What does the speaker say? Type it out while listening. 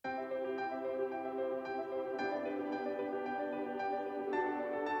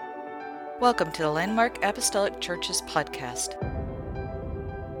Welcome to the Landmark Apostolic Church's podcast.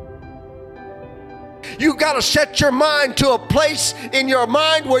 You got to set your mind to a place in your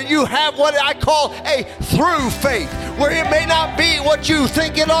mind where you have what I call a through faith, where it may not be what you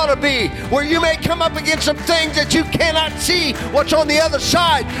think it ought to be, where you may come up against some things that you cannot see what's on the other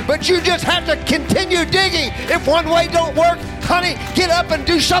side, but you just have to continue digging. If one way don't work, honey, get up and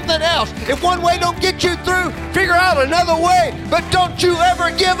do something else. If one way don't get you through, figure out another way. But don't you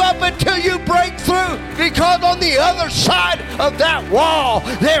ever give up until you break through, because on the other side of that wall,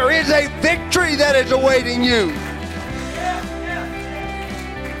 there is a victory that is awaiting you.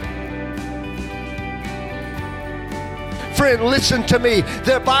 Friend, listen to me.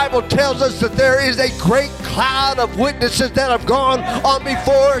 The Bible tells us that there is a great cloud of witnesses that have gone on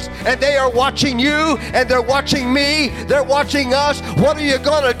before us, and they are watching you, and they're watching me, they're watching us. What are you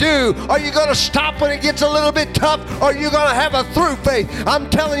going to do? Are you going to stop when it gets a little bit tough, or are you going to have a through faith?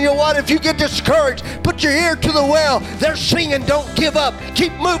 I'm telling you what, if you get discouraged, put your ear to the well. They're singing, don't give up.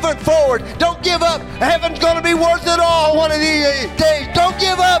 Keep moving forward. Don't give up. Heaven's going to be worth it all one of these days. Don't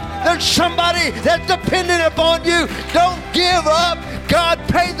give up. There's somebody that's dependent upon you. Don't give up. God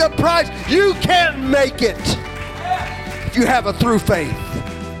paid the price. You can make it if you have a through faith.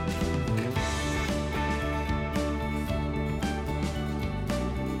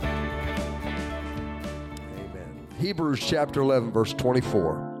 Amen. Hebrews chapter 11, verse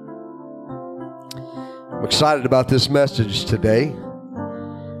 24. I'm excited about this message today.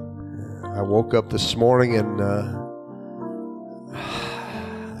 I woke up this morning and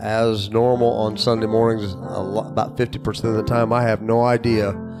as normal on Sunday mornings, about 50% of the time, I have no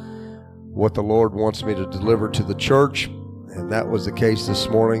idea what the Lord wants me to deliver to the church. And that was the case this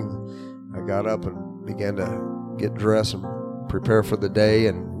morning. I got up and began to get dressed and prepare for the day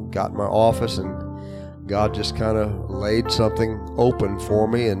and got in my office, and God just kind of laid something open for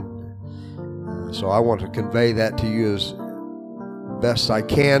me. And so I want to convey that to you as best I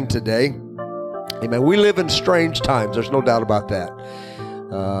can today. Amen. We live in strange times. There's no doubt about that.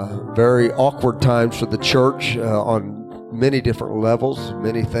 Very awkward times for the church on many different levels,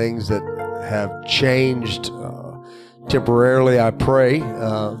 many things that have changed temporarily. I pray,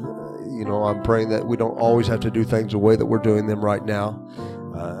 I'm praying that we don't always have to do things the way that we're doing them right now.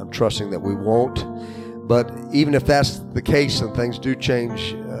 I'm trusting that we won't. But even if that's the case and things do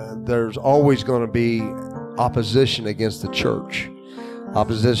change, there's always going to be opposition against the church,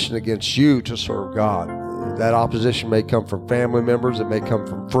 opposition against you to serve God. That opposition may come from family members. It may come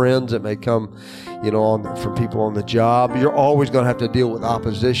from friends. It may come, from people on the job. You're always going to have to deal with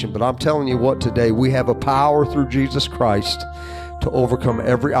opposition. But I'm telling you what, today we have a power through Jesus Christ to overcome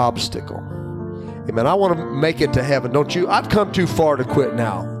every obstacle. Amen. I want to make it to heaven, don't you? I've come too far to quit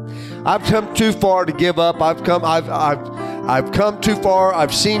now. I've come too far to give up. I've come too far.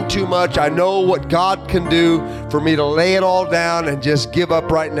 I've seen too much. I know what God can do for me to lay it all down and just give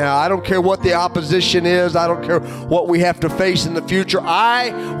up right now. I don't care what the opposition is. I don't care what we have to face in the future.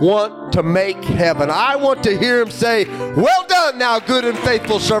 I want to make heaven. I want to hear him say, well done, thou good and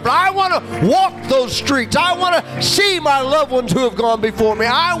faithful servant. I want to walk those streets. I want to see my loved ones who have gone before me.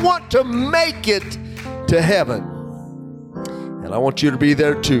 I want to make it to heaven. And I want you to be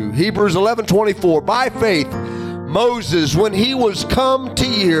there too. Hebrews 11:24. By faith, Moses, when he was come to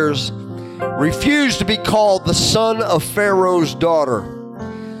years, refused to be called the son of Pharaoh's daughter,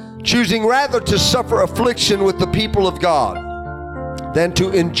 choosing rather to suffer affliction with the people of God than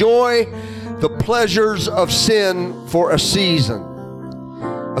to enjoy the pleasures of sin for a season,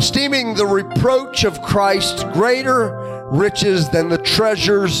 esteeming the reproach of Christ greater riches than the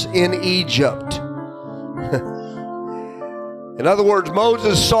treasures in Egypt. In other words,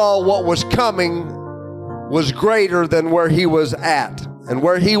 Moses saw what was coming was greater than where he was at. And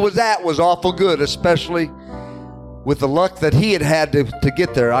where he was at was awful good, especially with the luck that he had to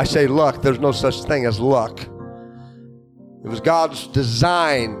get there. I say luck, there's no such thing as luck. It was God's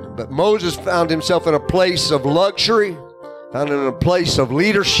design. But Moses found himself in a place of luxury, found him in a place of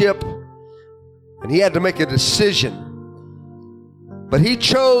leadership, and he had to make a decision. But he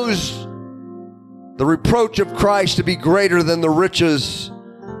chose the reproach of Christ to be greater than the riches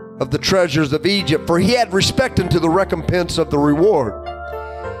of the treasures of Egypt, for he had respect unto the recompense of the reward.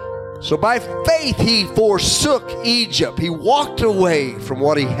 So by faith he forsook Egypt. He walked away from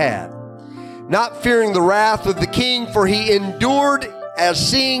what he had, not fearing the wrath of the king, for he endured as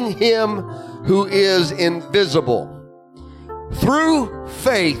seeing him who is invisible. Through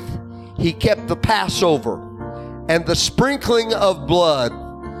faith he kept the Passover and the sprinkling of blood,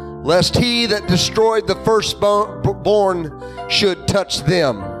 lest he that destroyed the firstborn should touch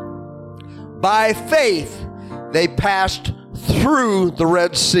them. By faith they passed through the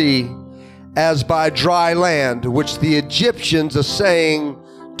Red Sea, as by dry land, which the Egyptians assaying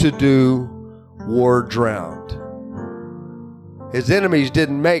to do were drowned. His enemies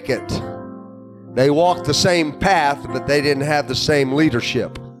didn't make it. They walked the same path, but they didn't have the same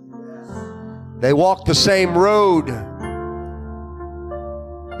leadership. They walked the same road.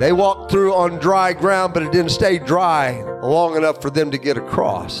 They walked through on dry ground, but it didn't stay dry long enough for them to get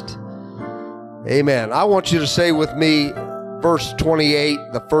across. Amen. I want you to say with me, verse 28,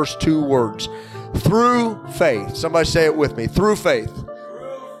 the first two words. Through faith. Somebody say it with me. Through faith.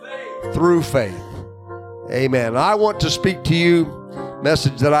 Through faith. Amen. I want to speak to you a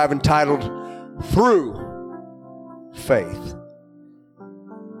message that I've entitled, Through Faith.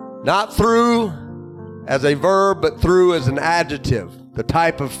 Not through as a verb, but through as an adjective. The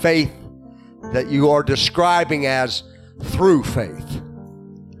type of faith that you are describing as through faith.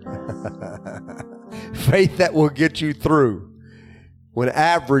 Faith that will get you through when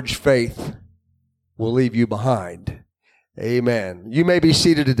average faith will leave you behind. Amen. You may be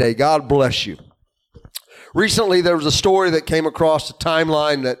seated today. God bless you. Recently, there was a story that came across the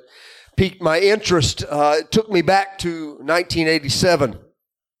timeline that piqued my interest. It took me back to 1987.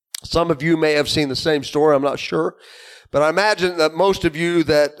 Some of you may have seen the same story. I'm not sure. But I imagine that most of you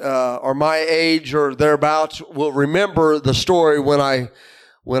that are my age or thereabouts will remember the story when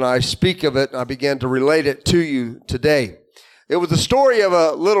I speak of it. I began to relate it to you today. It was the story of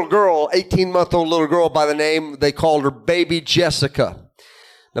a little girl, 18-month-old little girl by the name, they called her Baby Jessica.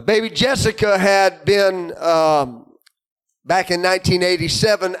 Now, Baby Jessica had been, back in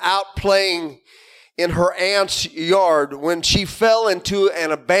 1987, out playing in her aunt's yard when she fell into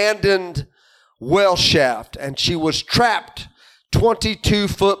an abandoned well shaft, and she was trapped 22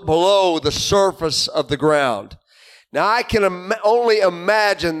 foot below the surface of the ground. Now, I can only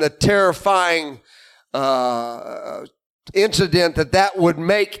imagine the terrifying incident that would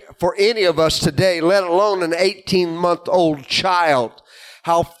make for any of us today, let alone an 18-month-old child.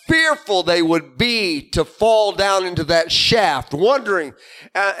 How fearful they would be to fall down into that shaft, wondering,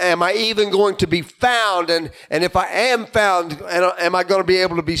 am I even going to be found? And if I am found, am I going to be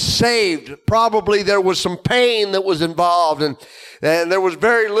able to be saved? Probably there was some pain that was involved, and there was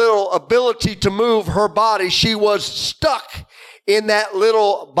very little ability to move her body. She was stuck in that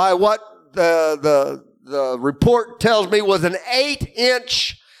little, by what the report tells me, was an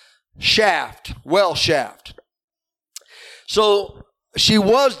 8-inch shaft, well shaft. So she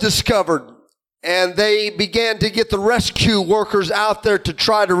was discovered, and they began to get the rescue workers out there to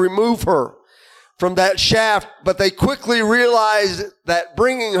try to remove her from that shaft, but they quickly realized that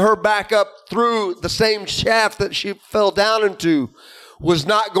bringing her back up through the same shaft that she fell down into was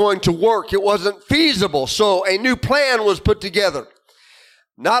not going to work. It wasn't feasible, so a new plan was put together.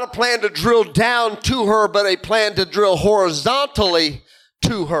 Not a plan to drill down to her, but a plan to drill horizontally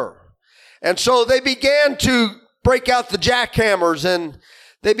to her. And so they began to break out the jackhammers, and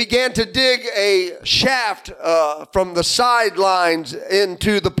they began to dig a shaft from the sidelines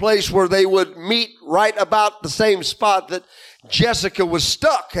into the place where they would meet right about the same spot that Jessica was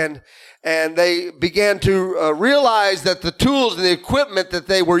stuck. And they began to realize that the tools and the equipment that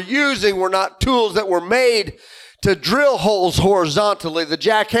they were using were not tools that were made to drill holes horizontally. The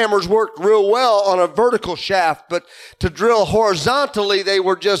jackhammers worked real well on a vertical shaft, but to drill horizontally, they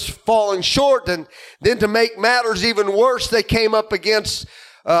were just falling short. And then to make matters even worse, they came up against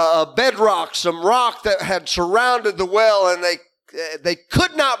bedrock, some rock that had surrounded the well, and they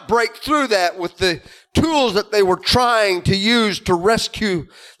could not break through that with the tools that they were trying to use to rescue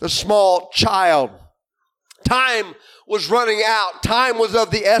the small child. Time was running out. Time was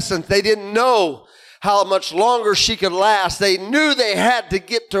of the essence. They didn't know how much longer she could last. They knew they had to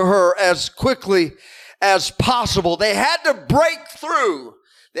get to her as quickly as possible. They had to break through.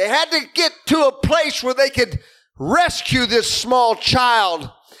 They had to get to a place where they could rescue this small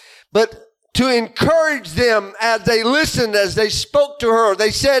child. But to encourage them as they listened, as they spoke to her, they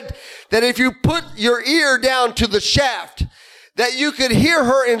said that if you put your ear down to the shaft, that you could hear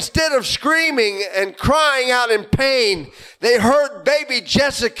her, instead of screaming and crying out in pain, they heard Baby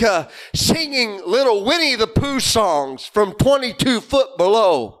Jessica singing little Winnie the Pooh songs from 22 foot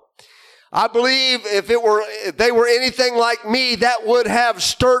below. I believe if they were anything like me, that would have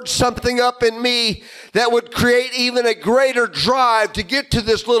stirred something up in me that would create even a greater drive to get to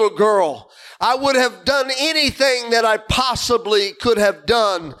this little girl. I would have done anything that I possibly could have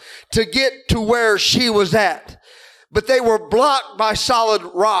done to get to where she was at. But they were blocked by solid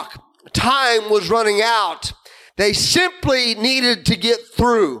rock. Time was running out. They simply needed to get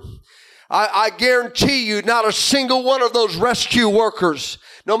through. I guarantee you, not a single one of those rescue workers,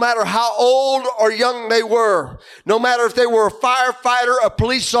 No matter how old or young they were, no matter if they were a firefighter, a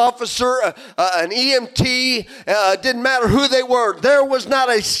police officer, an EMT, didn't matter who they were, there was not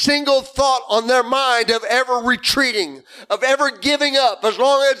a single thought on their mind of ever retreating, of ever giving up. As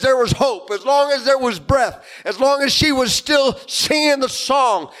long as there was hope, as long as there was breath, as long as she was still singing the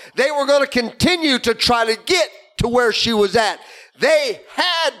song, they were going to continue to try to get to where she was at. They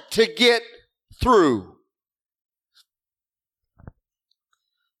had to get through.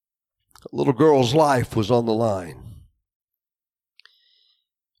 A little girl's life was on the line.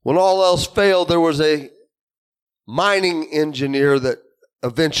 When all else failed, there was a mining engineer that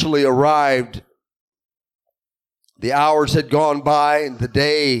eventually arrived. The hours had gone by and the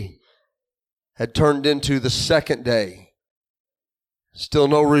day had turned into the second day. Still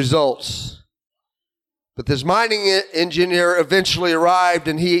no results. But this mining engineer eventually arrived,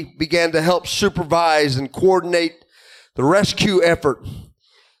 and he began to help supervise and coordinate the rescue effort.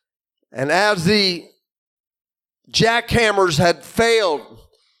 And as the jackhammers had failed,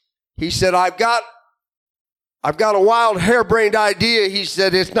 he said, I've got a wild harebrained idea. He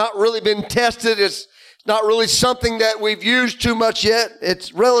said, it's not really been tested. It's not really something that we've used too much yet.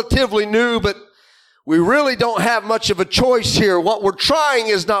 It's relatively new, but we really don't have much of a choice here. What we're trying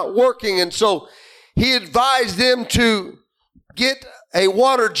is not working. And so he advised them to get a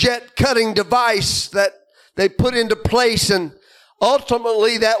water jet cutting device that they put into place, and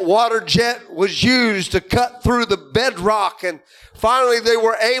ultimately, that water jet was used to cut through the bedrock, and finally they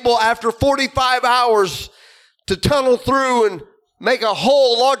were able, after 45 hours, to tunnel through and make a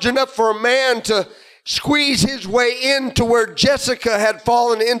hole large enough for a man to squeeze his way into where Jessica had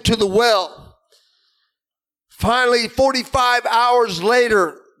fallen into the well. Finally, 45 hours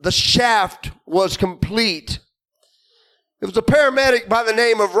later, the shaft was complete. It was a paramedic by the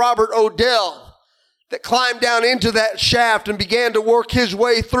name of Robert Odell that climbed down into that shaft and began to work his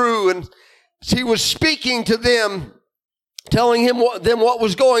way through. And he was speaking to them, telling them what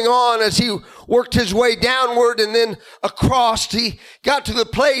was going on as he worked his way downward and then across. He got to the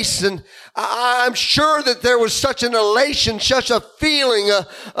place, and I'm sure that there was such an elation, such a feeling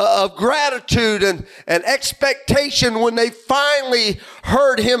of gratitude and expectation when they finally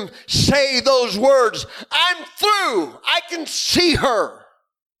heard him say those words, "I'm through. I can see her."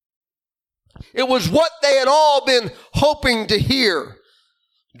 It was what they had all been hoping to hear,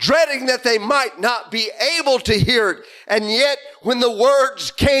 dreading that they might not be able to hear it. And yet, when the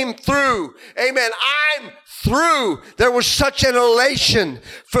words came through, amen, I'm through, there was such an elation.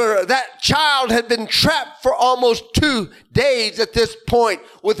 For that child had been trapped for almost 2 days at this point,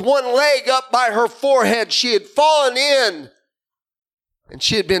 with one leg up by her forehead. She had fallen in, and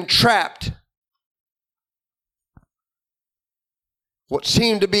she had been trapped. What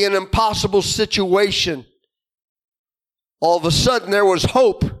seemed to be an impossible situation, all of a sudden there was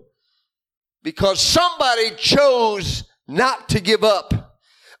hope, because somebody chose not to give up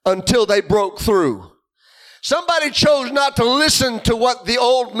until they broke through. Somebody chose not to listen to what the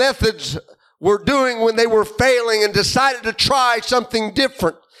old methods were doing when they were failing and decided to try something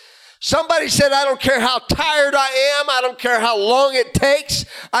different. Somebody said, I don't care how tired I am. I don't care how long it takes.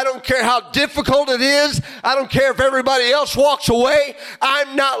 I don't care how difficult it is. I don't care if everybody else walks away.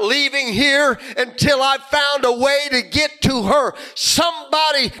 I'm not leaving here until I've found a way to get to her.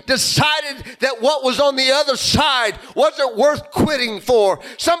 Somebody decided that what was on the other side wasn't worth quitting for.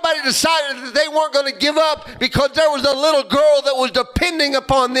 Somebody decided that they weren't going to give up because there was a little girl that was depending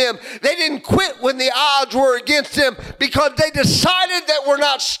upon them. They didn't quit when the odds were against them, because they decided that we're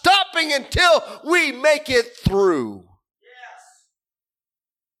not stopping until we make it through. Yes.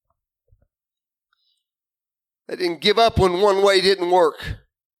 They didn't give up when one way didn't work.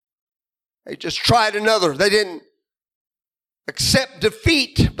 They just tried another. They didn't accept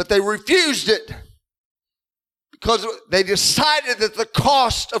defeat, but they refused it because they decided that the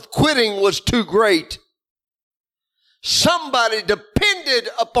cost of quitting was too great. Somebody depended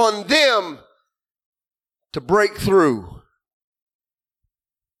upon them to break through.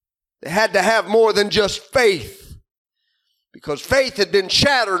 They had to have more than just faith, because faith had been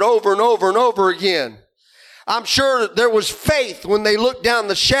shattered over and over and over again. I'm sure there was faith when they looked down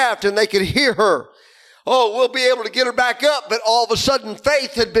the shaft and they could hear her. Oh, we'll be able to get her back up. But all of a sudden,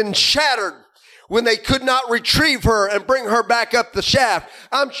 faith had been shattered when they could not retrieve her and bring her back up the shaft.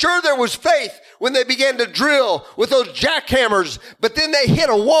 I'm sure there was faith when they began to drill with those jackhammers, but then they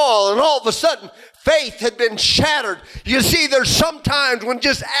hit a wall, and all of a sudden, faith had been shattered. You see, there's sometimes when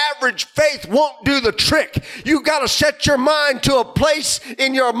just average faith won't do the trick. You got to set your mind to a place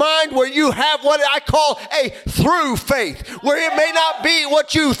in your mind where you have what I call a through faith, where it may not be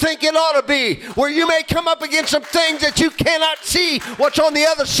what you think it ought to be, where you may come up against some things that you cannot see what's on the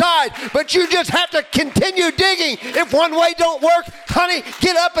other side, but you just have to continue digging. If one way don't work, honey,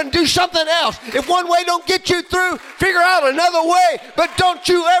 get up and do something else. If one way don't get you through, figure out another way, but don't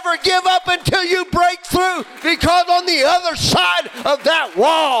you ever give up until you break through, because on the other side of that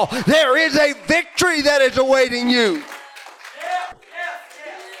wall, there is a victory that is awaiting you.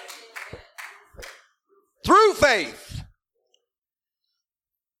 Through faith.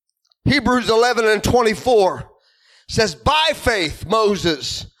 Hebrews 11:24 says, by faith,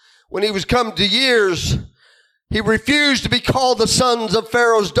 Moses, when he was come to years, he refused to be called the sons of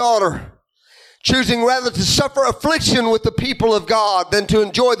Pharaoh's daughter, choosing rather to suffer affliction with the people of God than to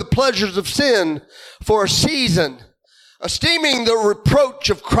enjoy the pleasures of sin for a season, esteeming the reproach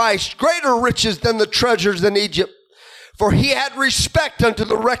of Christ greater riches than the treasures in Egypt, for he had respect unto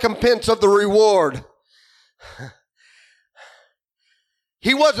the recompense of the reward.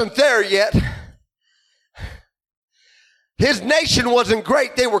 He wasn't there yet. His nation wasn't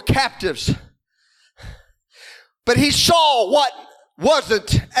great. They were captives. But he saw what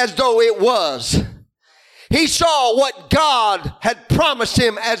wasn't as though it was. He saw what God had promised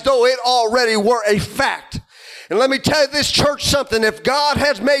him as though it already were a fact. And let me tell this church something. If God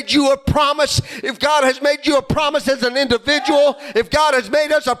has made you a promise, if God has made you a promise as an individual, if God has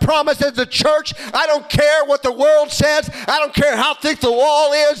made us a promise as a church, I don't care what the world says. I don't care how thick the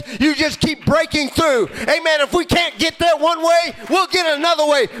wall is. You just keep breaking through. Amen. If we can't get there one way, we'll get another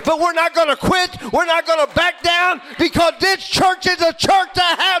way. But we're not going to quit. We're not going to back down, because this church is a church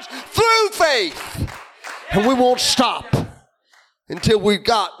that has through faith. And we won't stop until we've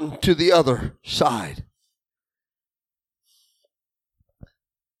gotten to the other side.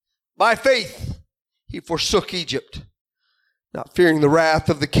 By faith, he forsook Egypt, not fearing the wrath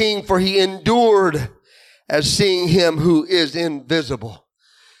of the king, for he endured as seeing him who is invisible.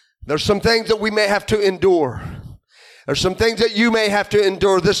 There's some things that we may have to endure. There's some things that you may have to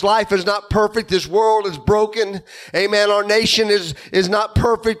endure. This life is not perfect. This world is broken. Amen. Our nation is not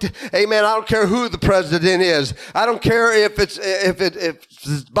perfect. Amen. I don't care who the president is. I don't care if it's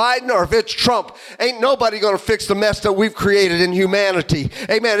Biden or if it's Trump. Ain't nobody going to fix the mess that we've created in humanity.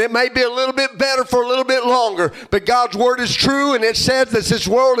 Amen. It may be a little bit better for a little bit longer, but God's word is true, and it says that this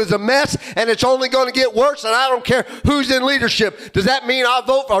world is a mess and it's only going to get worse, and I don't care who's in leadership. Does that mean I'll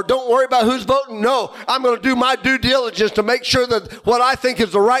vote or don't worry about who's voting? No. I'm going to do my due diligence to make sure that what I think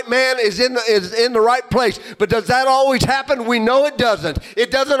is the right man is in the right place. But does that always happen? We know it doesn't.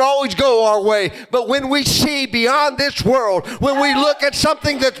 It doesn't always go our way. But when we see beyond this world, when we look at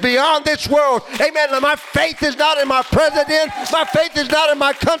something that's beyond this world, amen, my faith is not in my president. My faith is not in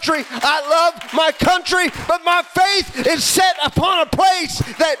my country. I love my country, but my faith is set upon a place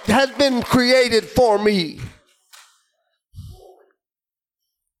that has been created for me.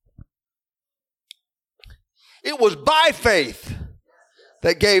 It was by faith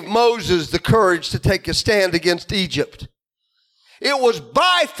that gave Moses the courage to take a stand against Egypt. It was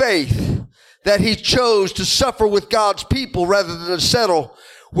by faith that he chose to suffer with God's people rather than to settle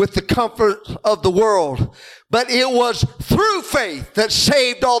with the comfort of the world. But it was through faith that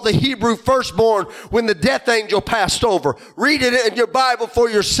saved all the Hebrew firstborn when the death angel passed over. Read it in your Bible for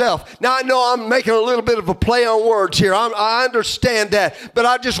yourself. Now, I know I'm making a little bit of a play on words here. I understand that. But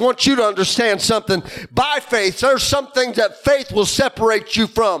I just want you to understand something. By faith, there's some things that faith will separate you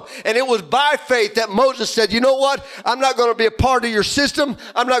from. And it was by faith that Moses said, you know what? I'm not going to be a part of your system.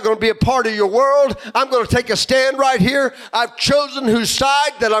 I'm not going to be a part of your world. I'm going to take a stand right here. I've chosen whose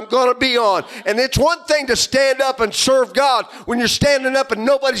side that I'm going to be on. And it's one thing to stand up and serve God when you're standing up and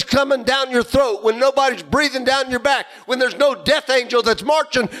nobody's coming down your throat, when nobody's breathing down your back, when there's no death angel that's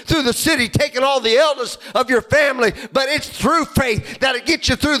marching through the city taking all the elders of your family. But it's through faith that it gets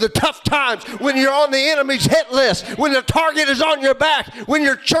you through the tough times, when you're on the enemy's hit list, when the target is on your back, when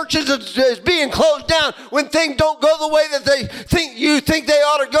your church is being closed down, when things don't go the way that they think they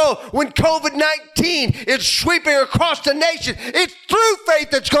ought to go, when COVID-19 is sweeping across the nation. It's through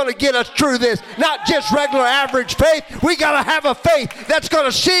faith that's going to get us through this, not just regular average faith. We got to have a faith that's going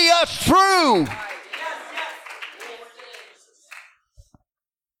to see us through.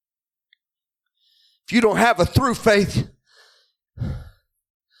 If you don't have a through faith,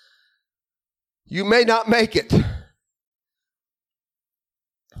 you may not make it. If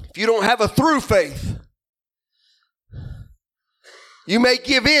you don't have a through faith, you may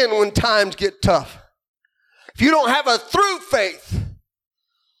give in when times get tough. If you don't have a through faith,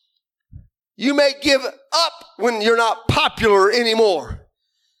 You may give up when you're not popular anymore.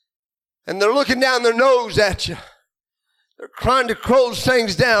 And they're looking down their nose at you. They're trying to close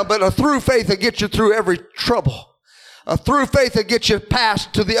things down, but a through faith will get you through every trouble. A through faith will get you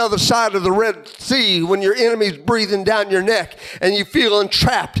past to the other side of the Red Sea when your enemy's breathing down your neck and you feel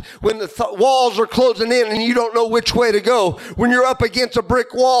entrapped. When the walls are closing in and you don't know which way to go. When you're up against a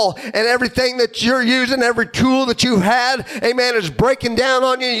brick wall and everything that you're using, every tool that you've had, amen, is breaking down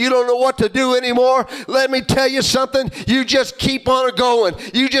on you. You don't know what to do anymore. Let me tell you something. You just keep on going.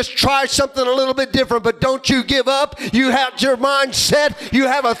 You just try something a little bit different, but don't you give up. You have your mind set. You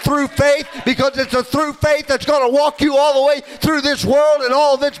have a through faith, because it's a through faith that's going to walk you all the way through this world and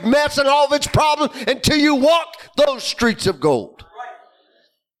all of its mess and all of its problems until you walk those streets of gold.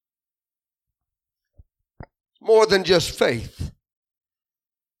 More than just faith.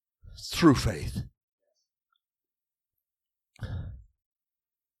 It's through faith.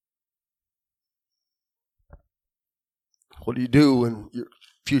 What do you do when your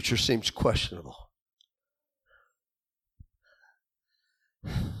future seems questionable?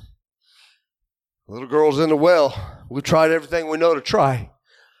 Little girl's in the well. We tried everything we know to try.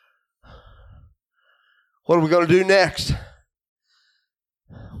 What are we going to do next?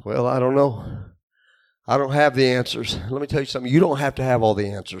 Well, I don't know. I don't have the answers. Let me tell you something. You don't have to have all the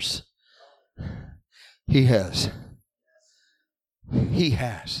answers. He has. He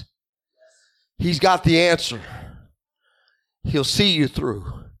has. He's got the answer. He'll see you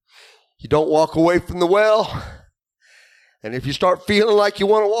through. You don't walk away from the well. And if you start feeling like you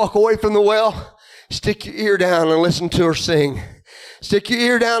want to walk away from the well, stick your ear down and listen to her sing. Stick your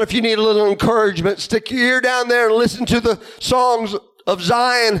ear down if you need a little encouragement. Stick your ear down there and listen to the songs of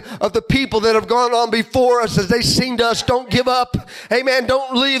Zion, of the people that have gone on before us as they sing to us. Don't give up. Amen.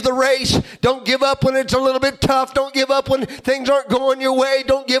 Don't leave the race. Don't give up when it's a little bit tough. Don't give up when things aren't going your way.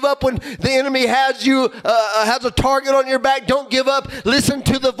 Don't give up when the enemy has you, has a target on your back. Don't give up. Listen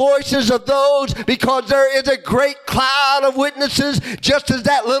to the voices of those, because there is a great cloud of witnesses, just as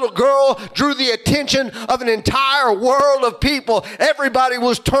that little girl drew the attention of an entire world of people. Everybody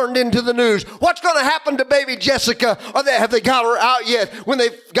was turned into the news. What's going to happen to baby Jessica? Have they got her out yet? When they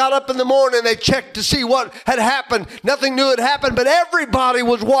got up in the morning, they checked to see what had happened. Nothing new had happened, but everybody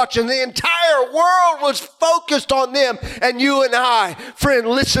was watching. The entire world was focused on them and you and I. Friend,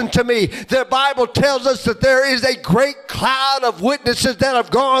 listen to me. The Bible tells us that there is a great cloud of witnesses that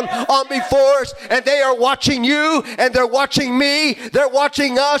have gone on before us, and they are watching you, and they're watching me. They're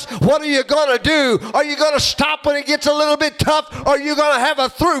watching us. What are you going to do? Are you going to stop when it gets a little bit tough, or are you going to have a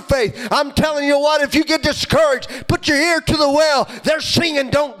through faith? I'm telling you what, if you get discouraged, put your ear to the well. They're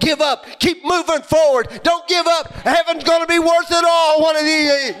singing, don't give up. Keep moving forward. Don't give up. Heaven's going to be worth it all one of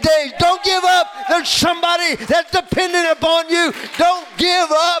these days. Don't give up. There's somebody that's dependent upon you. Don't give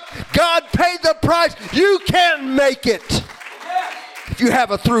up. God paid the price. You can make it if you have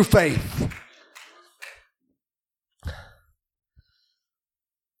a through faith.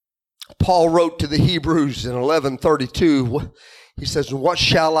 Paul wrote to the Hebrews in 11:32. He says, what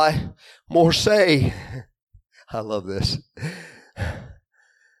shall I more say? I love this.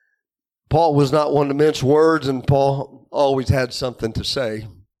 Paul was not one to mince words, and Paul always had something to say.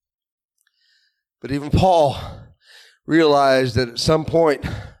 But even Paul realized that at some point,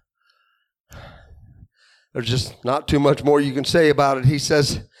 there's just not too much more you can say about it. He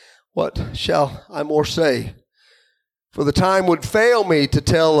says, what shall I more say? For the time would fail me to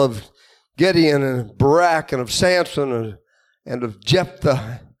tell of Gideon and Barak and of Samson and of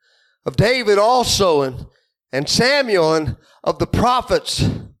Jephthah, of David also, and Samuel, and of the prophets.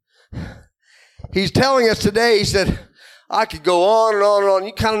 He's telling us today, he said, I could go on and on and on.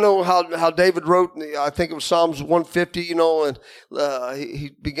 You kind of know how David wrote, I think it was Psalms 150, and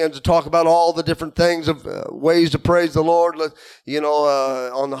he begins to talk about all the different things of ways to praise the Lord,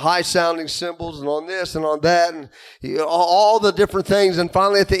 on the high sounding cymbals and on this and on that, and all the different things. And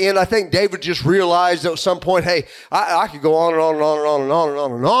finally at the end, I think David just realized at some point, hey, I could go on and on and on and on and on and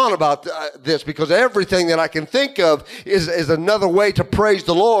on and on about this, because everything that I can think of is another way to praise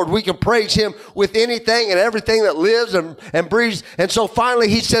the Lord. We can praise him with anything and everything that lives and breathes. And so finally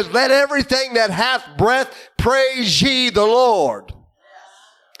he says, let everything that hath breath praise ye the Lord.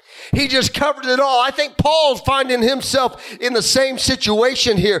 He just covered it all. I think Paul's finding himself in the same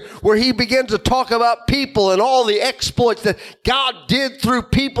situation here, where he begins to talk about people and all the exploits that God did through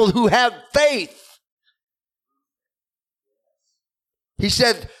people who have faith. He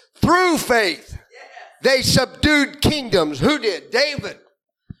said, through faith, they subdued kingdoms. Who did? David.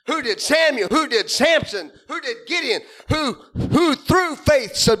 Who did Samuel? Who did Samson? Who did Gideon? Who through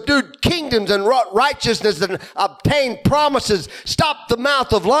faith subdued kingdoms and wrought righteousness and obtained promises, stopped the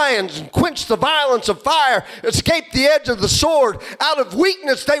mouth of lions and quenched the violence of fire, escaped the edge of the sword. Out of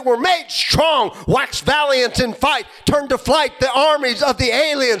weakness they were made strong, waxed valiant in fight, turned to flight the armies of the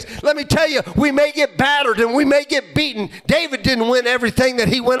aliens. Let me tell you, we may get battered and we may get beaten. David didn't win everything that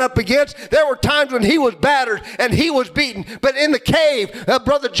he went up against. There were times when he was battered and he was beaten. But in the cave,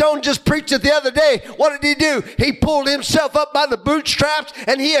 Brother Joan just preached it the other day. What did he do? He pulled himself up by the bootstraps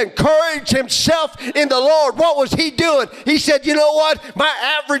and he encouraged himself in the Lord. What was he doing? He said, you know what?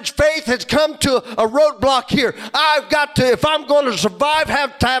 My average faith has come to a roadblock here. I've got to, if I'm going to survive,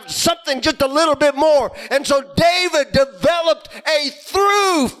 have to have something just a little bit more. And so David developed a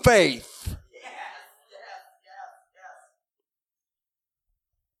through faith.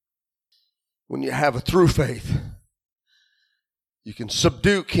 When you have a through faith, you can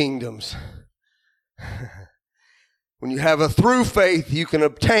subdue kingdoms. When you have a through faith, you can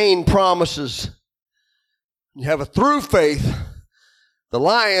obtain promises. When you have a through faith, the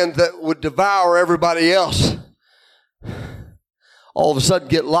lion that would devour everybody else all of a sudden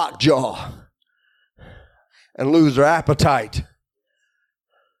get lockjaw and lose their appetite.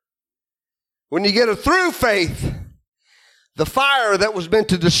 When you get a through faith, the fire that was meant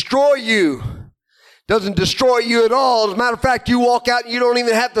to destroy you doesn't destroy you at all. As a matter of fact, you walk out and you don't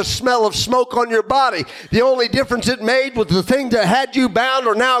even have the smell of smoke on your body. The only difference it made was the thing that had you bound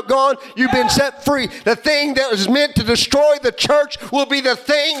are now gone. You've been set free. The thing that was meant to destroy the church will be the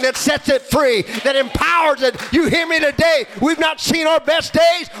thing that sets it free, that empowers it. You hear me today? We've not seen our best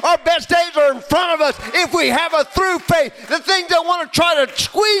days. Our best days are in front of us if we have a through faith. The things that want to try to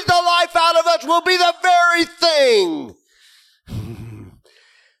squeeze the life out of us will be the very thing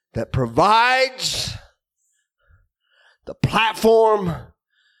that provides the platform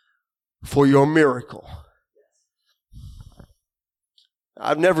for your miracle.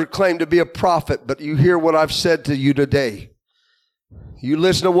 I've never claimed to be a prophet, but you hear what I've said to you today. You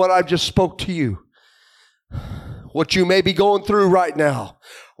listen to what I've just spoke to you. What you may be going through right now,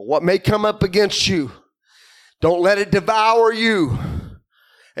 what may come up against you. Don't let it devour you.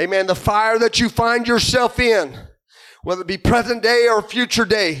 Amen. The fire that you find yourself in, whether it be present day or future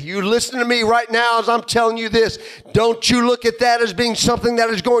day. You listen to me right now as I'm telling you this. Don't you look at that as being something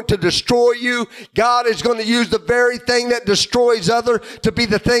that is going to destroy you. God is going to use the very thing that destroys other to be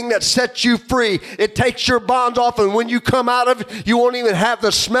the thing that sets you free. It takes your bonds off, and when you come out of it, you won't even have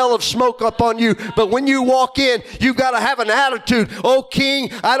the smell of smoke up on you. But when you walk in, you've got to have an attitude. Oh, King,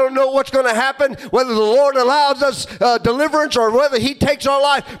 I don't know what's going to happen, whether the Lord allows us deliverance or whether he takes our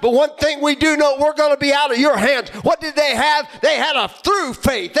life. But one thing we do know, we're going to be out of your hands. What did they have? They had a through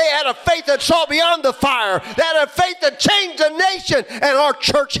faith. They had a faith that saw beyond the fire. They had a faith that changed a nation. And our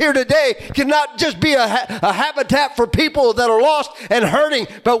church here today cannot just be a habitat for people that are lost and hurting,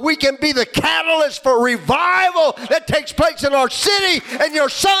 but we can be the catalyst for revival that takes place in our city, and your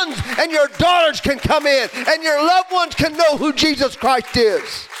sons and your daughters can come in, and your loved ones can know who Jesus Christ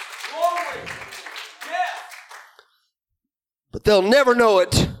is. Glory. Yeah. But they'll never know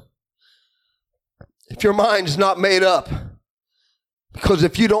it if your mind's not made up. Because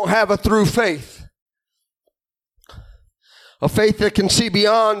if you don't have a through faith, a faith that can see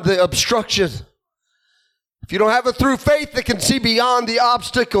beyond the obstruction, if you don't have a through faith that can see beyond the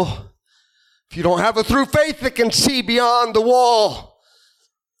obstacle, if you don't have a through faith that can see beyond the wall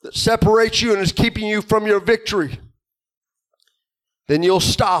that separates you and is keeping you from your victory, then you'll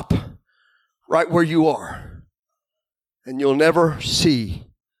stop right where you are. And you'll never see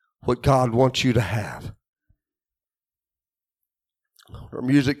what God wants you to have. Our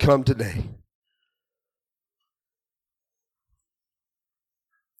music come today.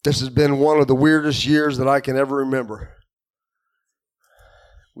 This has been one of the weirdest years that I can ever remember.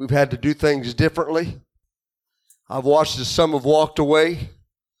 We've had to do things differently. I've watched as some have walked away.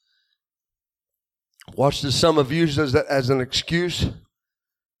 Watched as some have used as an excuse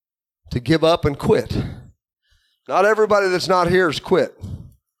to give up and quit. Not everybody that's not here has quit.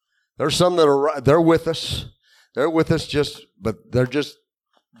 There's some that they're with us. They're with us but they're just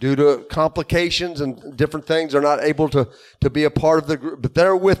due to complications and different things, they're not able to be a part of the group, but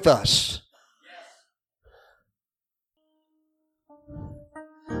they're with us.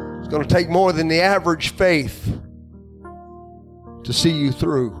 It's going to take more than the average faith to see you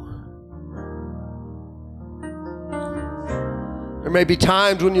through. There may be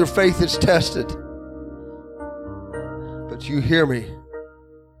times when your faith is tested, but you hear me.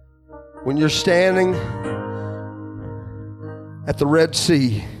 When you're standing at the Red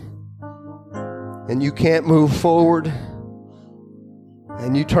Sea and you can't move forward,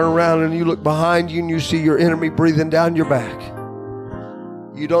 and you turn around and you look behind you and you see your enemy breathing down your back.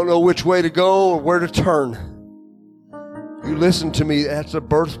 You don't know which way to go or where to turn. You listen to me, that's a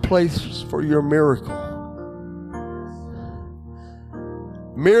birthplace for your miracle.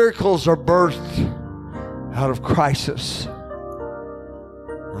 Miracles are birthed out of crisis.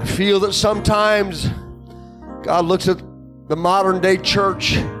 I feel that sometimes God looks at the modern day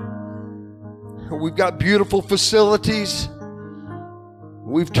church. We've got beautiful facilities.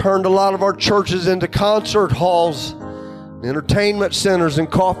 We've turned a lot of our churches into concert halls, entertainment centers,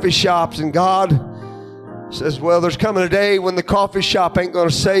 and coffee shops. And God says, well, there's coming a day when the coffee shop ain't going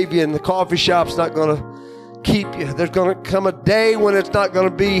to save you and the coffee shop's not going to keep you. There's going to come a day when it's not going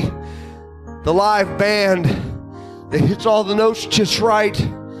to be the live band that hits all the notes just right.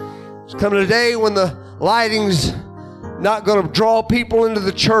 It's coming a day when the lighting's not going to draw people into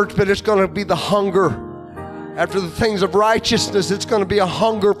the church, but it's going to be the hunger after the things of righteousness. It's going to be a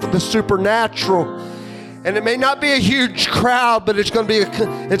hunger for the supernatural. And it may not be a huge crowd, but it's going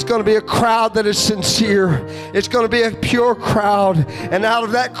to be a crowd that is sincere. It's going to be a pure crowd. And out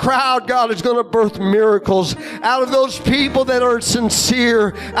of that crowd, God is going to birth miracles. Out of those people that are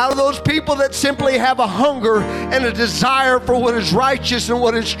sincere, out of those people that simply have a hunger and a desire for what is righteous and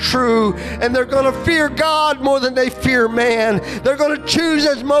what is true. And they're going to fear God more than they fear man. They're going to choose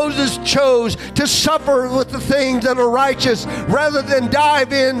as Moses chose, to suffer with the things that are righteous rather than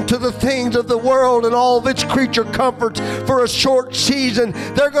dive into the things of the world and all of its creature comforts for a short season.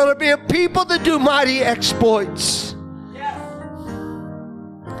 They're going to be a people that do mighty exploits. Yes.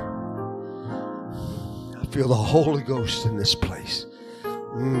 I feel the Holy Ghost in this place.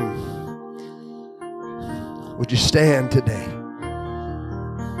 Would you stand today?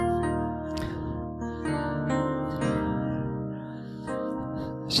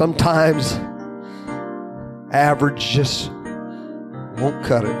 Sometimes average just won't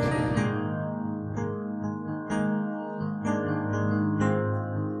cut it.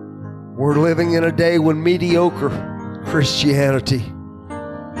 We're living in a day when mediocre Christianity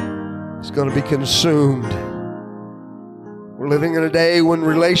is going to be consumed. We're living in a day when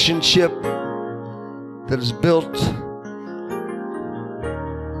relationship that is built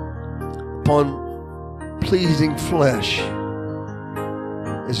upon pleasing flesh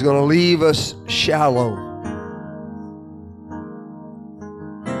is going to leave us shallow.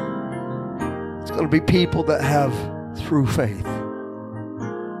 It's going to be people that have true faith.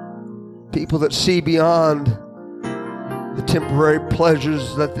 People that see beyond the temporary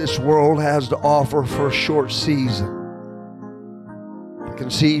pleasures that this world has to offer for a short season. They can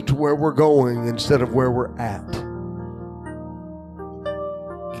see to where we're going instead of where we're at.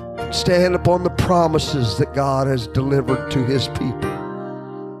 Can stand upon the promises that God has delivered to His people,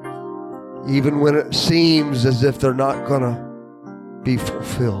 even when it seems as if they're not going to be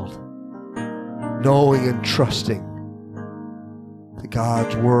fulfilled. Knowing and trusting that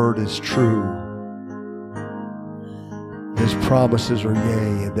God's word is true. His promises are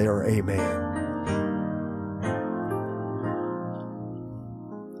yea and they are amen.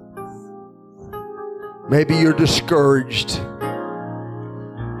 Maybe you're discouraged.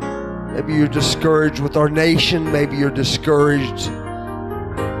 Maybe you're discouraged with our nation. Maybe you're discouraged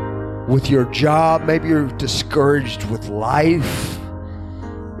with your job. Maybe you're discouraged with life.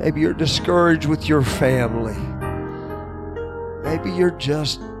 Maybe you're discouraged with your family. Maybe you're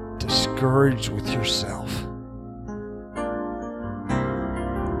just discouraged with yourself.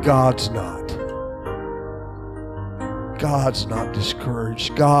 God's not. God's not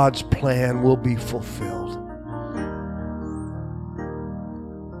discouraged. God's plan will be fulfilled.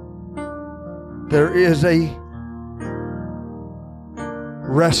 There is a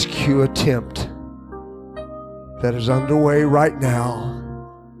rescue attempt that is underway right now.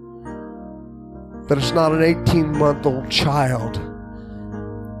 But it's not an 18-month-old child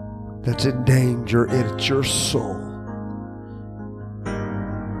that's in danger. It's your soul.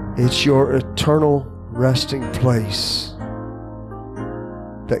 It's your eternal resting place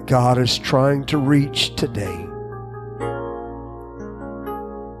that God is trying to reach today.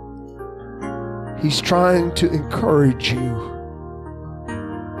 He's trying to encourage you.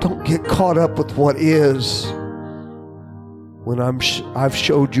 Don't get caught up with what is when I've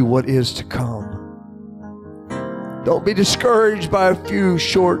showed you what is to come. Don't be discouraged by a few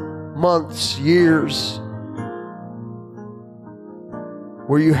short months, years,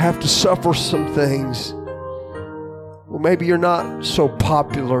 where you have to suffer some things. Well, maybe you're not so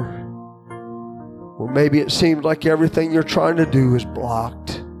popular. Or maybe it seems like everything you're trying to do is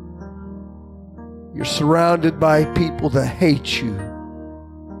blocked. You're surrounded by people that hate you.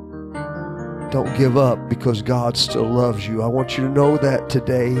 Don't give up, because God still loves you. I want you to know that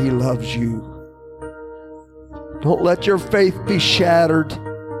today. He loves you. Don't let your faith be shattered,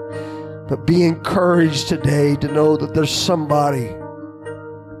 but be encouraged today to know that there's somebody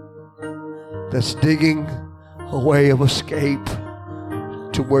that's digging a way of escape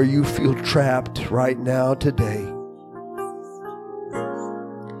to where you feel trapped right now today.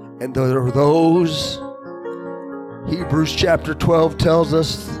 And there are those, Hebrews chapter 12 tells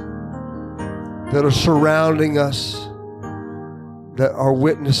us, that are surrounding us, that are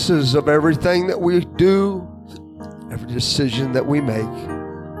witnesses of everything that we do, every decision that we make.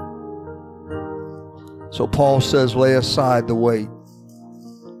 So Paul says, lay aside the weight.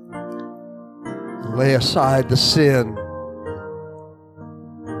 Lay aside the sin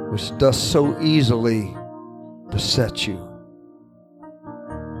which does so easily beset you.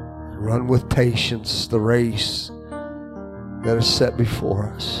 Run with patience the race that is set before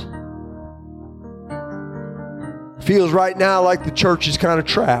us. Feels right now like the church is kind of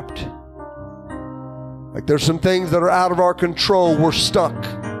trapped. Like there's some things that are out of our control. We're stuck.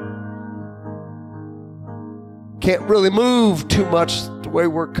 Can't really move too much the way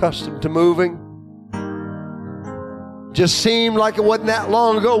we're accustomed to moving. Just seemed like it wasn't that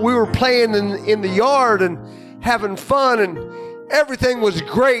long ago. We were playing in the yard and having fun and everything was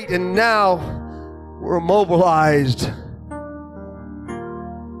great, and now we're immobilized.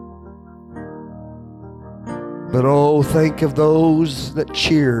 But oh, think of those that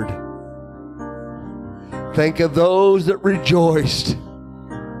cheered. Think of those that rejoiced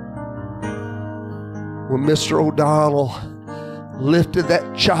when Mr. O'Donnell lifted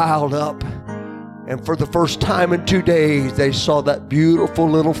that child up, and for the first time in 2 days, they saw that beautiful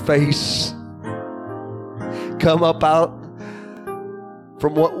little face come up out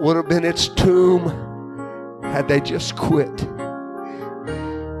from what would have been its tomb had they just quit.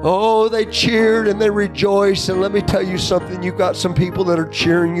 Oh, they cheered and they rejoiced. And let me tell you something, you've got some people that are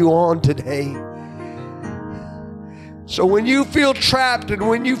cheering you on today. So when you feel trapped and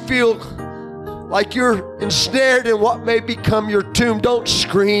when you feel like you're ensnared in what may become your tomb, don't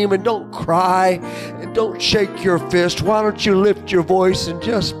scream and don't cry and don't shake your fist. Why don't you lift your voice and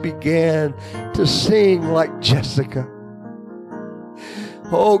just begin to sing like Jessica?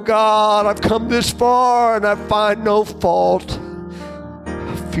 Oh God, I've come this far and I find no fault.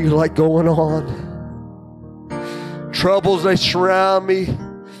 I feel like going on. Troubles, they surround me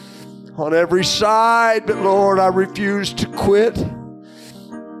on every side, but Lord, I refuse to quit.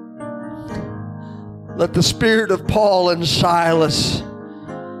 Let the spirit of Paul and Silas,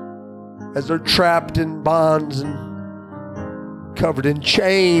 as they're trapped in bonds and covered in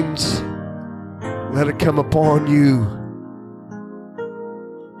chains, let it come upon you.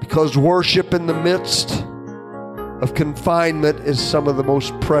 Because worship in the midst of confinement is some of the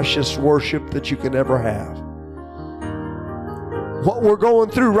most precious worship that you can ever have. What we're going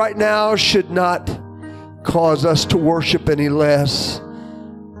through right now should not cause us to worship any less.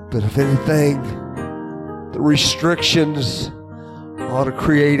 But if anything, the restrictions ought to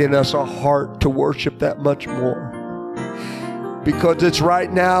create in us a heart to worship that much more. Because it's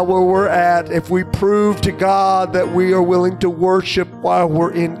right now where we're at. If we prove to God that we are willing to worship while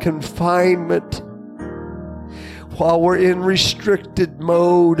we're in confinement, while we're in restricted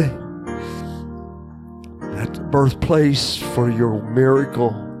mode, that's the birthplace for your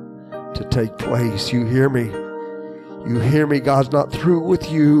miracle to take place. You hear me? You hear me? God's not through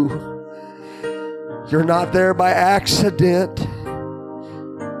with you. You're not there by accident.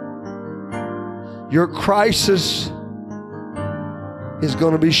 Your crisis is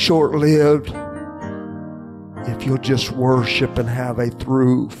going to be short-lived if you'll just worship and have a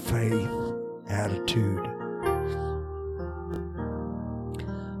through faith attitude.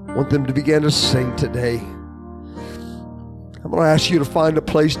 I want them to begin to sing today. I'm going to ask you to find a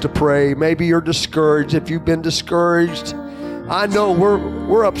place to pray. Maybe you're discouraged. If you've been discouraged, I know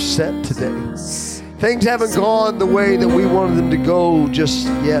we're upset today. Things haven't gone the way that we wanted them to go just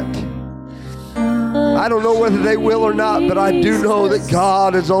yet. I don't know whether they will or not, but I do know that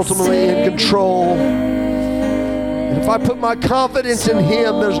God is ultimately in control. And if I put my confidence in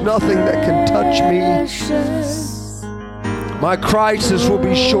Him, there's nothing that can touch me. My crisis will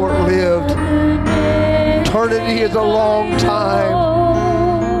be short-lived. Eternity is a long time.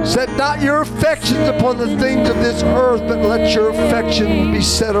 Set not your affections upon the things of this earth, but let your affection be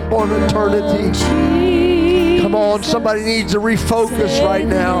set upon eternity. Come on, somebody needs to refocus right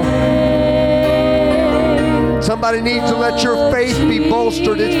now. Somebody needs to let your faith be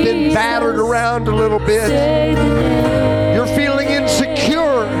bolstered. It's been battered around a little bit. You're feeling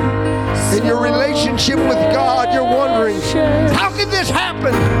insecure in your relationship with God. You're wondering, how can this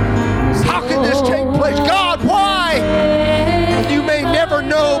happen? How can this take place? God, why? And you may never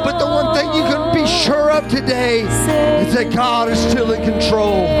know, but the one thing you can be sure of today is that God is still in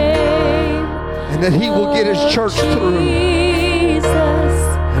control and that He will get His church through.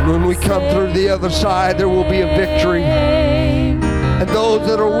 And when we come through the other side, there will be a victory. And those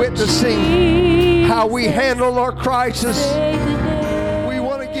that are witnessing how we handle our crisis, we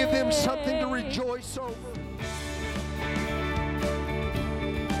want to give them something to rejoice over.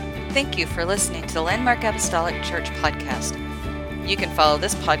 Thank you for listening to the Landmark Apostolic Church podcast. You can follow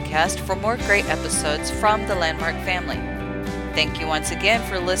this podcast for more great episodes from the Landmark family. Thank you once again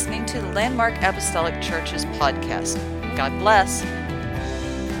for listening to the Landmark Apostolic Church's podcast. God bless.